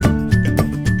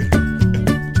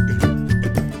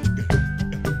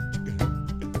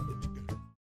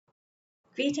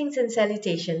Greetings and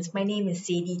salutations. My name is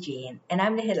Sadie Jane, and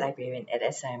I'm the head librarian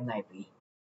at SIM Library.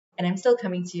 And I'm still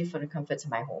coming to you from the comforts of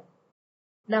my home.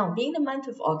 Now, being the month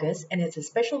of August, and it's a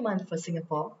special month for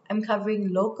Singapore, I'm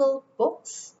covering local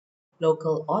books,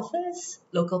 local authors,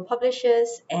 local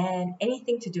publishers, and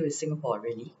anything to do with Singapore,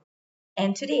 really.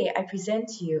 And today I present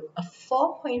to you a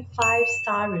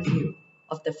 4.5-star review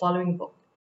of the following book,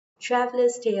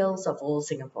 Traveller's Tales of Old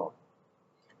Singapore.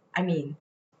 I mean,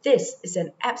 this is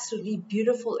an absolutely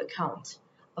beautiful account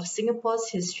of Singapore's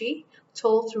history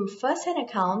told through first-hand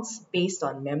accounts based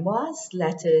on memoirs,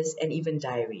 letters, and even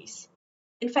diaries.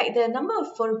 In fact, there are a number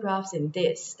of photographs in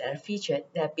this that are featured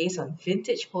that are based on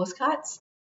vintage postcards,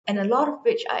 and a lot of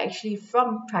which are actually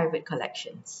from private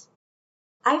collections.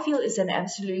 I feel it's an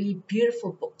absolutely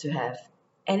beautiful book to have,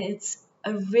 and it's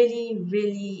a really,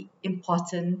 really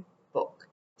important book.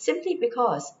 Simply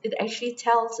because it actually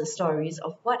tells the stories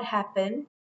of what happened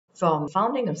from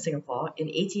founding of Singapore in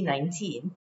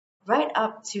 1819 right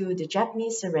up to the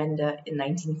Japanese surrender in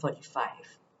 1945.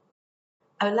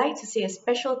 I would like to say a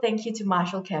special thank you to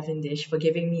Marshall Cavendish for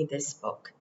giving me this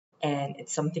book, and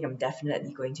it's something I'm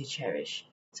definitely going to cherish.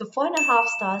 So 4.5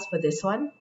 stars for this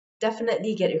one.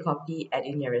 Definitely get your copy at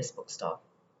your nearest bookstore.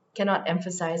 Cannot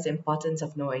emphasize the importance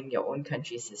of knowing your own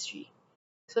country's history.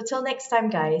 So till next time,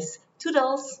 guys,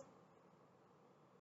 toodles!